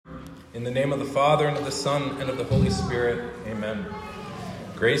In the name of the Father, and of the Son, and of the Holy Spirit. Amen.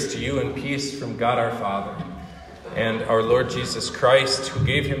 Grace to you and peace from God our Father and our Lord Jesus Christ, who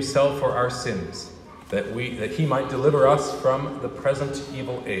gave himself for our sins, that he might deliver us from the present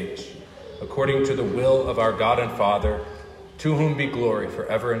evil age, according to the will of our God and Father, to whom be glory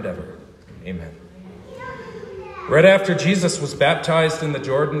forever and ever. Amen. Right after Jesus was baptized in the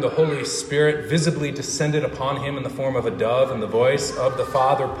Jordan, the Holy Spirit visibly descended upon him in the form of a dove, and the voice of the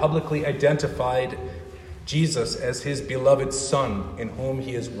Father publicly identified Jesus as his beloved Son, in whom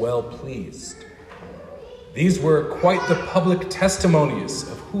he is well pleased. These were quite the public testimonies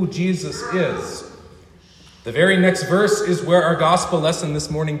of who Jesus is. The very next verse is where our gospel lesson this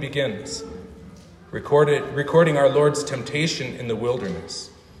morning begins, recording our Lord's temptation in the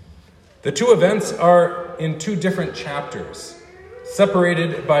wilderness. The two events are in two different chapters,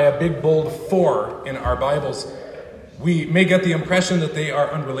 separated by a big bold 4 in our Bibles. We may get the impression that they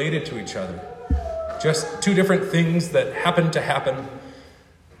are unrelated to each other, just two different things that happen to happen.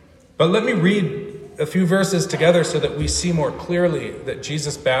 But let me read a few verses together so that we see more clearly that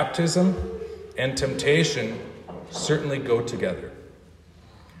Jesus' baptism and temptation certainly go together.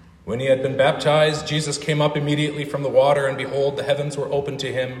 When he had been baptized, Jesus came up immediately from the water, and behold, the heavens were opened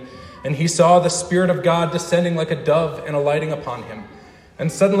to him, and he saw the Spirit of God descending like a dove and alighting upon him.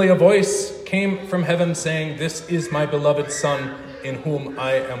 And suddenly a voice came from heaven saying, "This is my beloved Son, in whom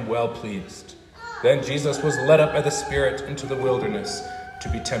I am well pleased." Then Jesus was led up by the Spirit into the wilderness to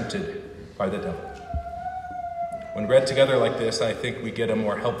be tempted by the devil. When read together like this, I think we get a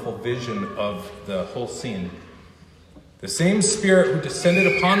more helpful vision of the whole scene. The same Spirit who descended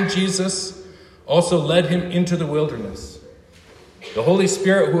upon Jesus also led him into the wilderness. The Holy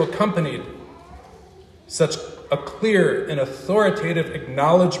Spirit who accompanied such a clear and authoritative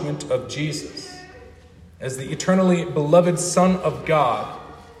acknowledgement of Jesus as the eternally beloved Son of God,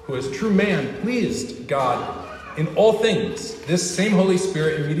 who as true man pleased God in all things, this same Holy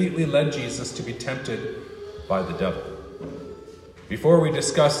Spirit immediately led Jesus to be tempted by the devil. Before we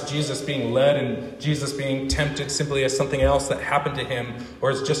discuss Jesus being led and Jesus being tempted simply as something else that happened to him,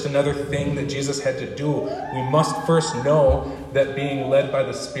 or as just another thing that Jesus had to do, we must first know that being led by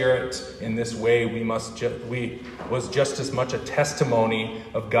the Spirit in this way was just as much a testimony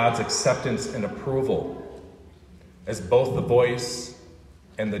of God's acceptance and approval as both the voice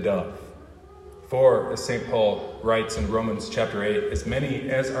and the dove. For, as St. Paul writes in Romans chapter 8, as many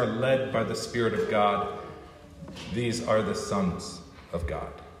as are led by the Spirit of God, these are the sons of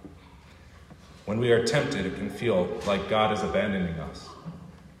God. When we are tempted, it can feel like God is abandoning us,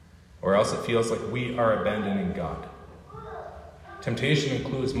 or else it feels like we are abandoning God. Temptation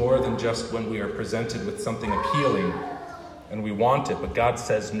includes more than just when we are presented with something appealing and we want it, but God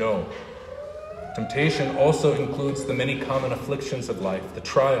says no. Temptation also includes the many common afflictions of life, the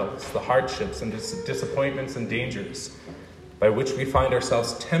trials, the hardships, and disappointments and dangers by which we find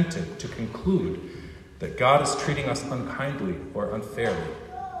ourselves tempted to conclude that God is treating us unkindly or unfairly.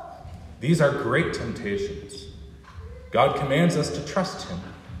 These are great temptations. God commands us to trust him.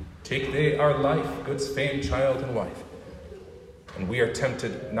 Take they our life, goods, fame, child, and wife. And we are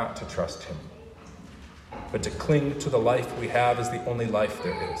tempted not to trust him, but to cling to the life we have as the only life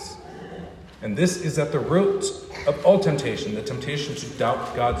there is. And this is at the root of all temptation, the temptation to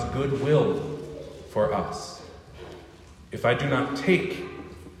doubt God's good will for us. If I do not take,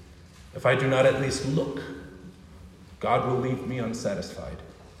 if I do not at least look, God will leave me unsatisfied.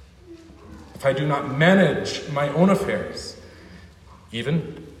 If I do not manage my own affairs,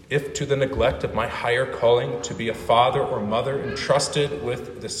 even if to the neglect of my higher calling to be a father or mother entrusted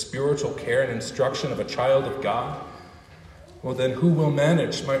with the spiritual care and instruction of a child of God, well then who will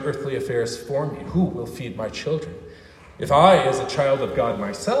manage my earthly affairs for me? Who will feed my children? If I, as a child of God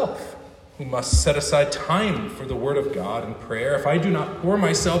myself, who must set aside time for the word of God and prayer, if I do not pour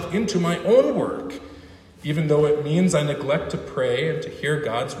myself into my own work, even though it means I neglect to pray and to hear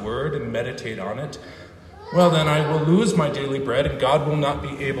God's word and meditate on it, well then I will lose my daily bread and God will not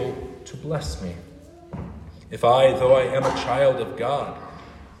be able to bless me. If I, though I am a child of God,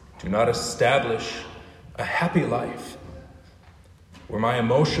 do not establish a happy life where my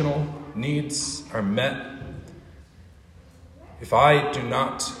emotional needs are met, if I do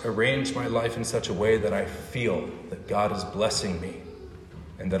not arrange my life in such a way that I feel that God is blessing me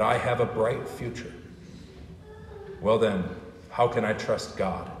and that I have a bright future, well then, how can I trust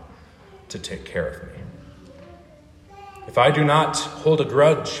God to take care of me? If I do not hold a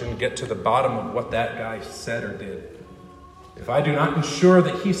grudge and get to the bottom of what that guy said or did, if I do not ensure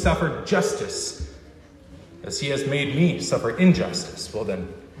that he suffered justice as he has made me suffer injustice, well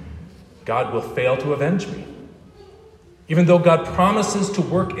then, God will fail to avenge me. Even though God promises to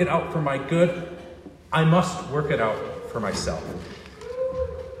work it out for my good, I must work it out for myself.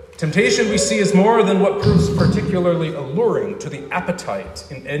 Temptation, we see, is more than what proves particularly alluring to the appetite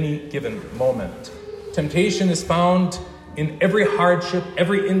in any given moment. Temptation is found in every hardship,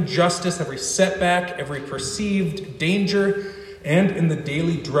 every injustice, every setback, every perceived danger, and in the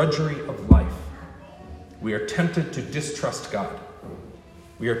daily drudgery of life. We are tempted to distrust God.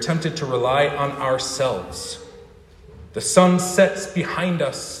 We are tempted to rely on ourselves. The sun sets behind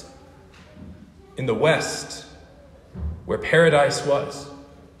us in the west, where paradise was,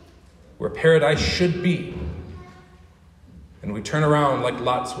 where paradise should be. And we turn around like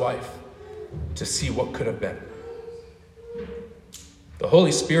Lot's wife to see what could have been. The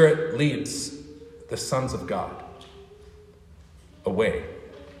Holy Spirit leads the sons of God away.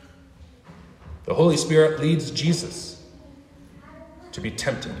 The Holy Spirit leads Jesus to be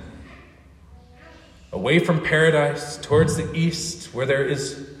tempted away from paradise towards the east, where there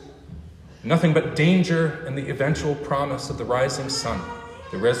is nothing but danger and the eventual promise of the rising sun,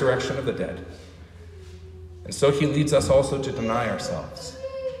 the resurrection of the dead. And so he leads us also to deny ourselves.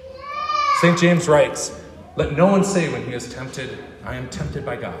 St. James writes, "Let no one say when he is tempted, I am tempted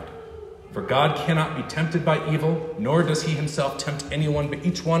by God. For God cannot be tempted by evil, nor does he himself tempt anyone, but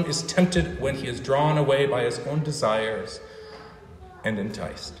each one is tempted when he is drawn away by his own desires and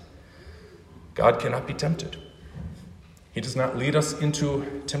enticed." God cannot be tempted. He does not lead us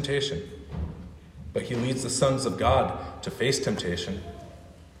into temptation, but he leads the sons of God to face temptation.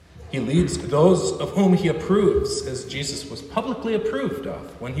 He leads those of whom he approves, as Jesus was publicly approved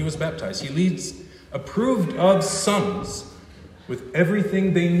of when he was baptized. He leads approved of sons with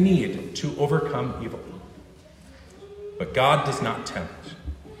everything they need to overcome evil. But God does not tempt.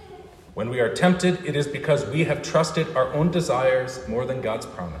 When we are tempted, it is because we have trusted our own desires more than God's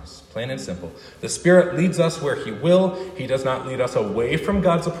promise. Plain and simple. The Spirit leads us where he will. He does not lead us away from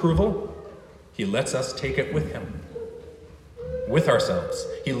God's approval. He lets us take it with him, with ourselves.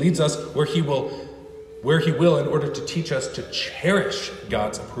 He leads us where he will in order to teach us to cherish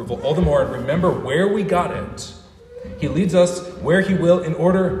God's approval all the more and remember where we got it. He leads us where he will in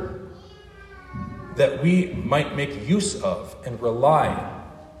order that we might make use of and rely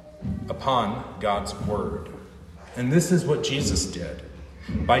upon God's word. And this is what Jesus did.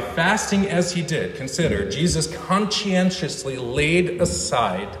 By fasting as he did, consider, Jesus conscientiously laid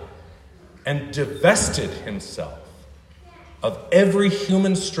aside and divested himself of every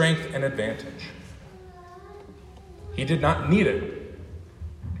human strength and advantage. He did not need it.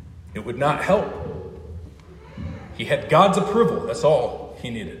 It would not help. He had God's approval. That's all he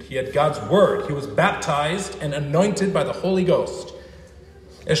needed. He had God's word. He was baptized and anointed by the Holy Ghost.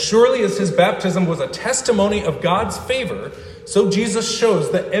 As surely as his baptism was a testimony of God's favor, so Jesus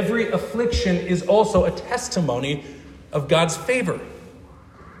shows that every affliction is also a testimony of God's favor.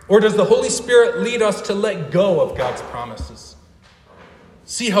 Or does the Holy Spirit lead us to let go of God's promises?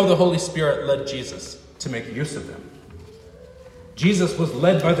 See how the Holy Spirit led Jesus to make use of them. Jesus was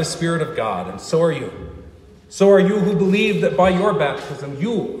led by the Spirit of God, and so are you. So are you who believe that by your baptism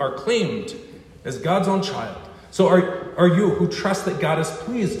you are claimed as God's own child. So are you who trust that God is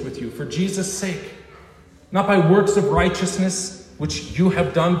pleased with you for Jesus' sake, not by works of righteousness which you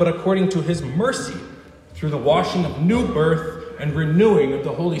have done, but according to his mercy through the washing of new birth and renewing of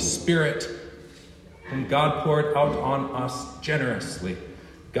the Holy Spirit, whom God poured out on us generously.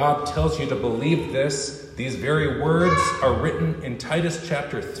 God tells you to believe this. These very words are written in Titus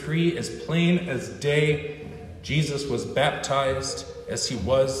chapter 3 as plain as day. Jesus was baptized as he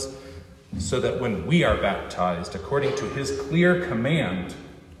was, so that when we are baptized, according to his clear command,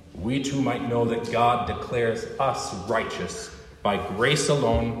 we too might know that God declares us righteous by grace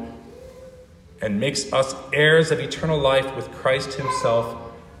alone and makes us heirs of eternal life with Christ himself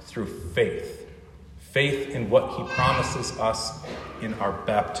through faith. Faith in what he promises us in our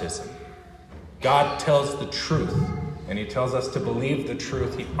baptism. God tells the truth, and he tells us to believe the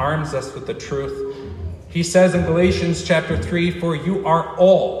truth. He arms us with the truth. He says in Galatians chapter 3, "For you are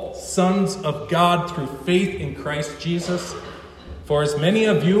all sons of God through faith in Christ Jesus. For as many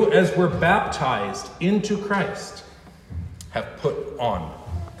of you as were baptized into Christ have put on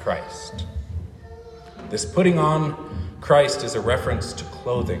Christ." This putting on Christ is a reference to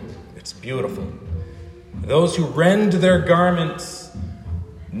clothing. It's beautiful. Those who rend their garments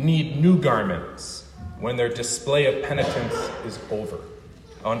need new garments when their display of penitence is over.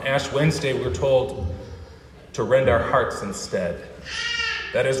 On Ash Wednesday, we're told to rend our hearts instead.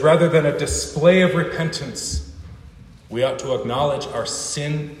 That is, rather than a display of repentance, we ought to acknowledge our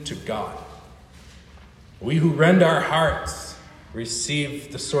sin to God. We who rend our hearts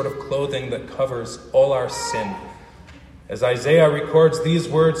receive the sort of clothing that covers all our sin As Isaiah records these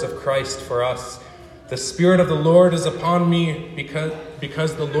words of Christ for us, "The Spirit of the Lord is upon me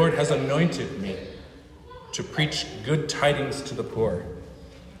because the Lord has anointed me to preach good tidings to the poor,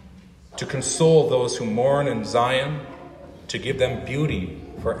 to console those who mourn in Zion, to give them beauty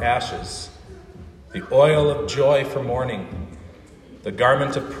for ashes, the oil of joy for mourning, the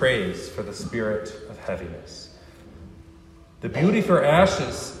garment of praise for the spirit of heaviness." The beauty for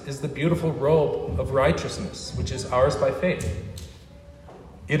ashes is the beautiful robe of righteousness, which is ours by faith.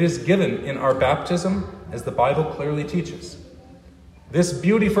 It is given in our baptism, as the Bible clearly teaches. This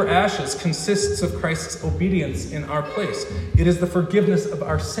beauty for ashes consists of Christ's obedience in our place. It is the forgiveness of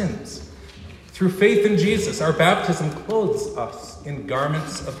our sins. Through faith in Jesus, our baptism clothes us in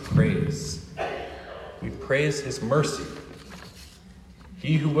garments of praise. We praise his mercy.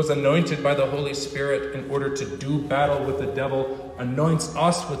 He who was anointed by the Holy Spirit in order to do battle with the devil anoints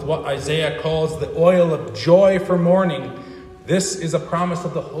us with what Isaiah calls the oil of joy for mourning. This is a promise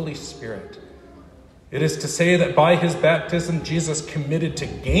of the Holy Spirit. It is to say that by his baptism, Jesus committed to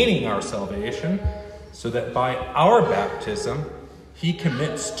gaining our salvation, so that by our baptism, he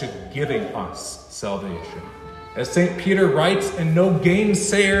commits to giving us salvation. As St. Peter writes, and no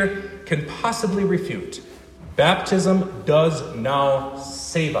gainsayer can possibly refute, baptism does now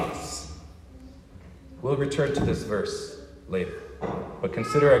save us. We'll return to this verse later, but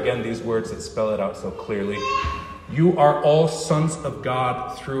consider again these words that spell it out so clearly. You are all sons of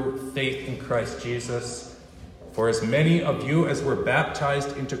God through faith in Christ Jesus. For as many of you as were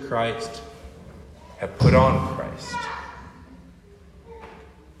baptized into Christ have put on Christ.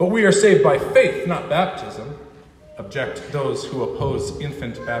 But we are saved by faith, not baptism, object those who oppose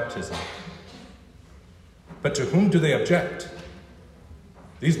infant baptism. But to whom do they object?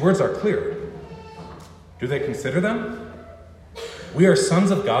 These words are clear. Do they consider them? We are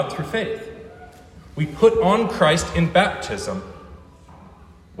sons of God through faith. We put on Christ in baptism.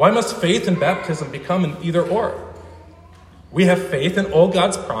 Why must faith and baptism become an either or? We have faith in all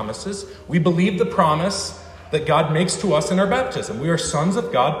God's promises. We believe the promise that God makes to us in our baptism. We are sons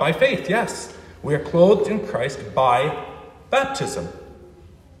of God by faith, yes. We are clothed in Christ by baptism.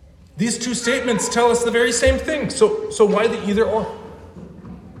 These two statements tell us the very same thing. So why the either or?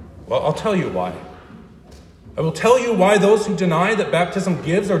 Well, I'll tell you why. I will tell you why those who deny that baptism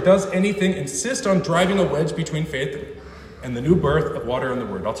gives or does anything insist on driving a wedge between faith and the new birth of water and the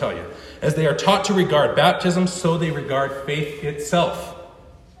word. I'll tell you. As they are taught to regard baptism, so they regard faith itself.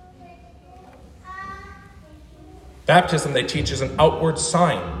 Baptism, they teach, is an outward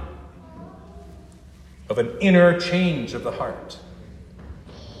sign of an inner change of the heart.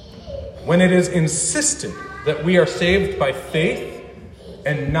 When it is insisted that we are saved by faith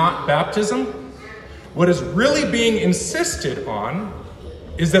and not baptism, what is really being insisted on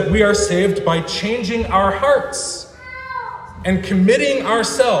is that we are saved by changing our hearts and committing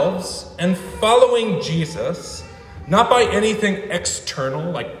ourselves and following Jesus, not by anything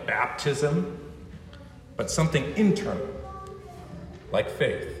external like baptism, but something internal like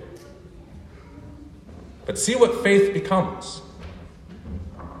faith. But see what faith becomes.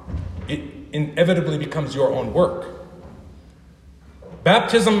 It inevitably becomes your own work.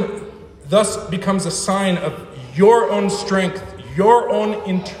 Baptism thus becomes a sign of your own strength, your own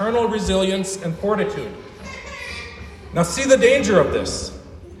internal resilience and fortitude. Now see the danger of this.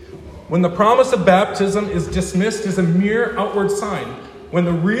 When the promise of baptism is dismissed as a mere outward sign, when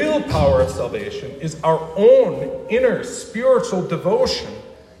the real power of salvation is our own inner spiritual devotion,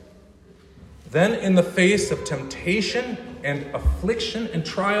 then in the face of temptation and affliction and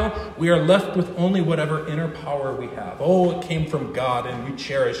trial, we are left with only whatever inner power we have. Oh, it came from God and we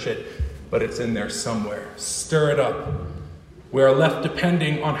cherish it, but it's in there somewhere. Stir it up. We are left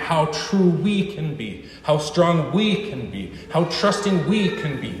depending on how true we can be, how strong we can be, how trusting we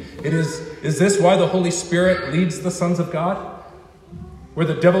can be. Is this why the Holy Spirit leads the sons of God? Where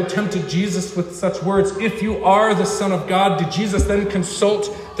the devil tempted Jesus with such words, if you are the Son of God, did Jesus then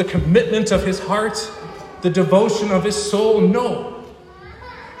consult the commitment of his heart, the devotion of his soul? No.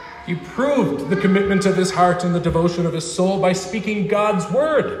 He proved the commitment of his heart and the devotion of his soul by speaking God's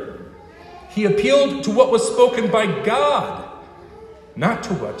word. He appealed to what was spoken by God, not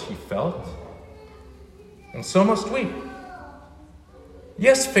to what he felt. And so must we.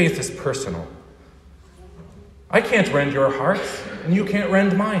 Yes, faith is personal. I can't rend your hearts, and you can't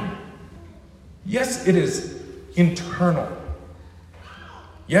rend mine. Yes, it is internal.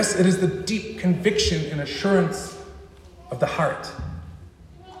 Yes, it is the deep conviction and assurance of the heart.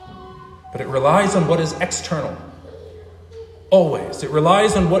 But it relies on what is external. Always. It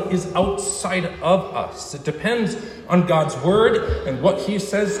relies on what is outside of us. It depends on God's word and what he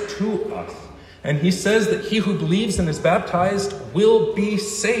says to us. And he says that he who believes and is baptized will be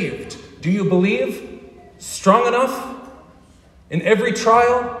saved. Do you believe? Strong enough? In every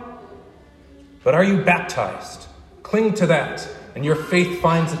trial? But are you baptized? Cling to that, and your faith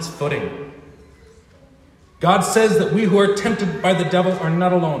finds its footing. God says that we who are tempted by the devil are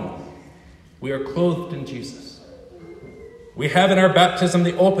not alone. We are clothed in Jesus. We have in our baptism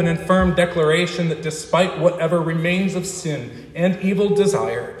the open and firm declaration that despite whatever remains of sin and evil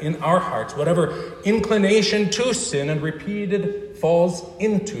desire in our hearts, whatever inclination to sin and repeated falls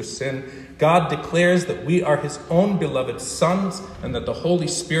into sin, God declares that we are his own beloved sons and that the Holy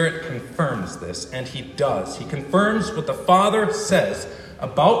Spirit confirms this, and he does. He confirms what the Father says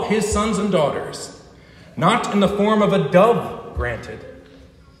about his sons and daughters, not in the form of a dove granted,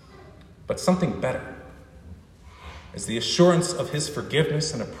 but something better, as the assurance of his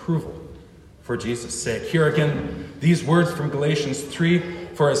forgiveness and approval for Jesus' sake. Here again, these words from Galatians 3,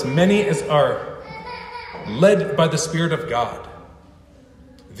 for as many as are led by the Spirit of God,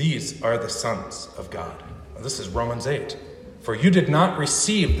 these are the sons of God. Now, this is Romans 8. For you did not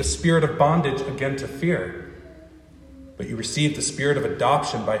receive the spirit of bondage again to fear, but you received the spirit of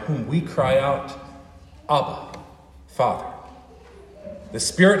adoption by whom we cry out, Abba, Father. The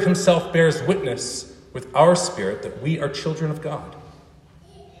Spirit himself bears witness with our spirit that we are children of God.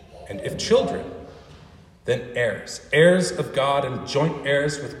 And if children, then heirs, heirs of God and joint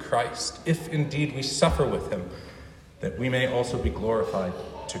heirs with Christ, if indeed we suffer with him, that we may also be glorified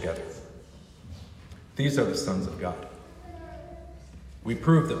together. These are the sons of God. We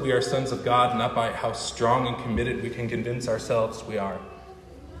prove that we are sons of God not by how strong and committed we can convince ourselves we are.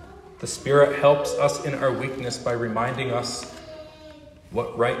 The Spirit helps us in our weakness by reminding us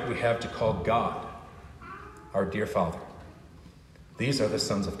what right we have to call God our dear Father. These are the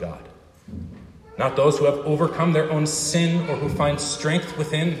sons of God. Not those who have overcome their own sin or who find strength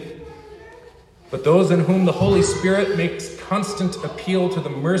within, but those in whom the Holy Spirit makes constant appeal to the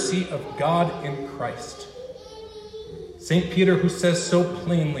mercy of God in Christ. St. Peter, who says so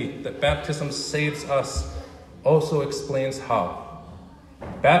plainly that baptism saves us, also explains how.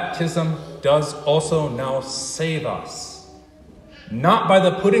 Baptism does also now save us, not by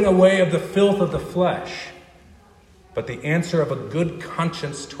the putting away of the filth of the flesh, but the answer of a good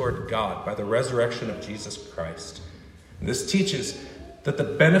conscience toward God by the resurrection of Jesus Christ. And this teaches that the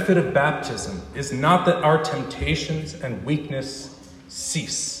benefit of baptism is not that our temptations and weakness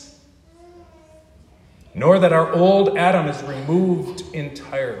cease, nor that our old Adam is removed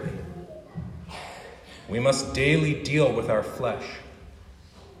entirely. We must daily deal with our flesh.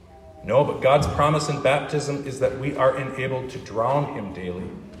 No, but God's promise in baptism is that we are enabled to drown him daily.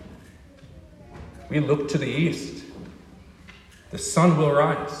 We look to the east. The sun will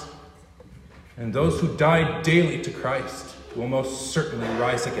rise, and those who die daily to Christ will most certainly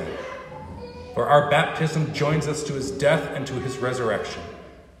rise again. For our baptism joins us to his death and to his resurrection.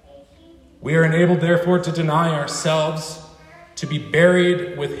 We are enabled, therefore, to deny ourselves, to be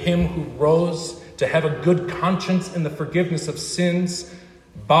buried with him who rose, to have a good conscience in the forgiveness of sins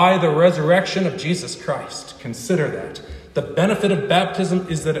by the resurrection of Jesus Christ. Consider that. The benefit of baptism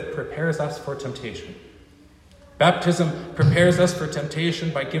is that it prepares us for temptation. Baptism prepares us for temptation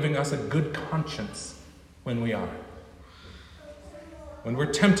by giving us a good conscience when we are. When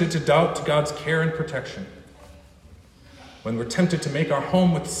we're tempted to doubt God's care and protection. When we're tempted to make our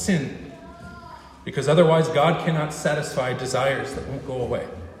home with sin, because otherwise God cannot satisfy desires that won't go away.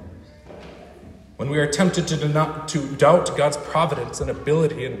 When we are tempted to doubt God's providence and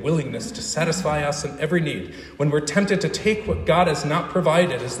ability and willingness to satisfy us in every need. When we're tempted to take what God has not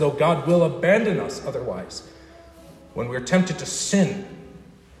provided as though God will abandon us otherwise. When we're tempted to sin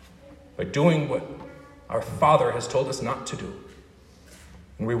by doing what our Father has told us not to do,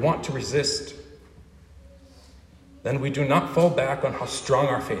 and we want to resist, then we do not fall back on how strong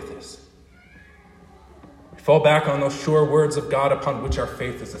our faith is. We fall back on those sure words of God upon which our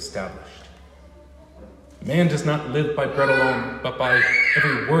faith is established. Man does not live by bread alone, but by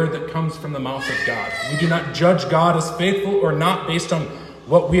every word that comes from the mouth of God. We do not judge God as faithful or not based on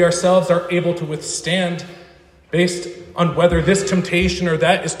what we ourselves are able to withstand, based on whether this temptation or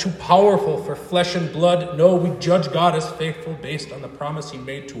that is too powerful for flesh and blood. No, we judge God as faithful based on the promise he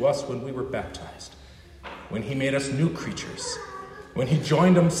made to us when we were baptized, when he made us new creatures, when he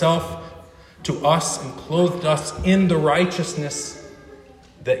joined himself to us and clothed us in the righteousness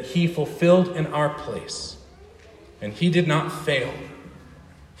that he fulfilled in our place. And he did not fail.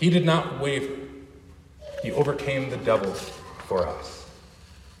 He did not waver. He overcame the devil for us.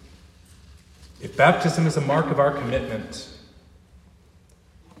 If baptism is a mark of our commitment,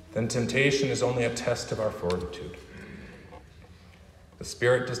 then temptation is only a test of our fortitude. The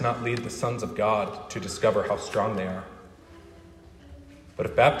Spirit does not lead the sons of God to discover how strong they are. But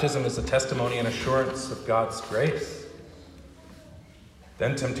if baptism is a testimony and assurance of God's grace,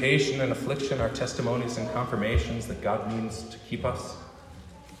 then temptation and affliction are testimonies and confirmations that God means to keep us,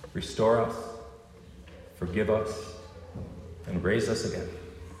 restore us, forgive us, and raise us again.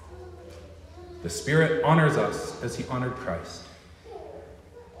 The Spirit honors us as he honored Christ.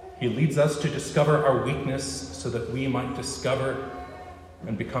 He leads us to discover our weakness so that we might discover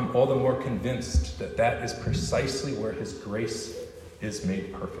and become all the more convinced that that is precisely where his grace is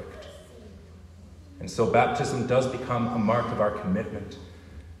made perfect. And so baptism does become a mark of our commitment,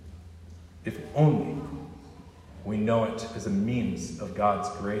 if only we know it as a means of God's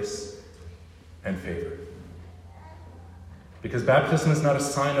grace and favor. Because baptism is not a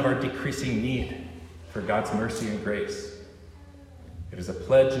sign of our decreasing need for God's mercy and grace. It is a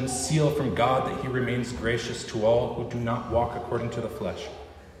pledge and seal from God that he remains gracious to all who do not walk according to the flesh,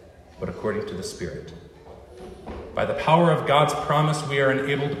 but according to the Spirit. By the power of God's promise, we are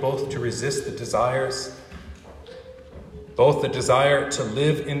enabled both to resist the desires, both the desire to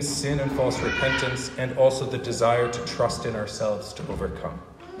live in sin and false repentance, and also the desire to trust in ourselves to overcome.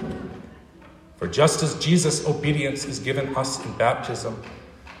 For just as Jesus' obedience is given us in baptism,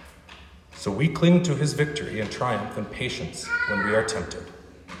 so we cling to his victory and triumph and patience when we are tempted.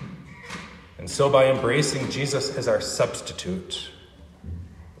 And so by embracing Jesus as our substitute,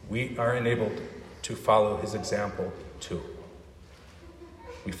 we are enabled to follow his example too.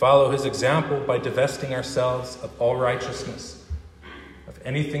 We follow his example by divesting ourselves of all righteousness, of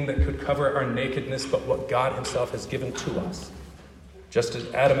anything that could cover our nakedness but what God himself has given to us. Just as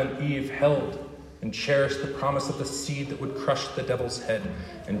Adam and Eve held and cherished the promise of the seed that would crush the devil's head,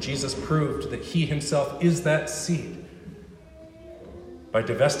 and Jesus proved that he himself is that seed by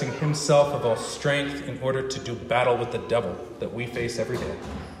divesting himself of all strength in order to do battle with the devil that we face every day.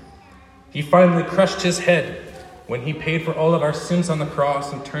 He finally crushed his head when he paid for all of our sins on the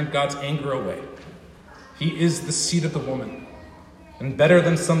cross and turned God's anger away. He is the seed of the woman, and better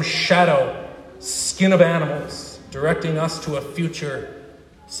than some shadow, skin of animals, directing us to a future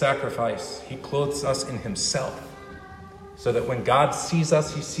sacrifice, he clothes us in himself, so that when God sees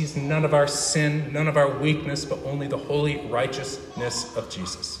us, he sees none of our sin, none of our weakness, but only the holy righteousness of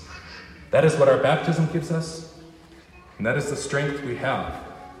Jesus. That is what our baptism gives us, and that is the strength we have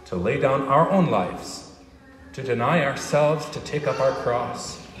to lay down our own lives, to deny ourselves, to take up our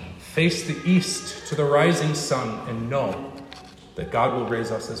cross, face the east to the rising sun, and know that God will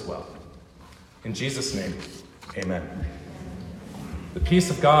raise us as well. In Jesus' name, amen. The peace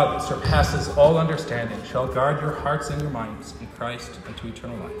of God that surpasses all understanding shall guard your hearts and your minds in Christ unto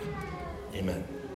eternal life. Amen.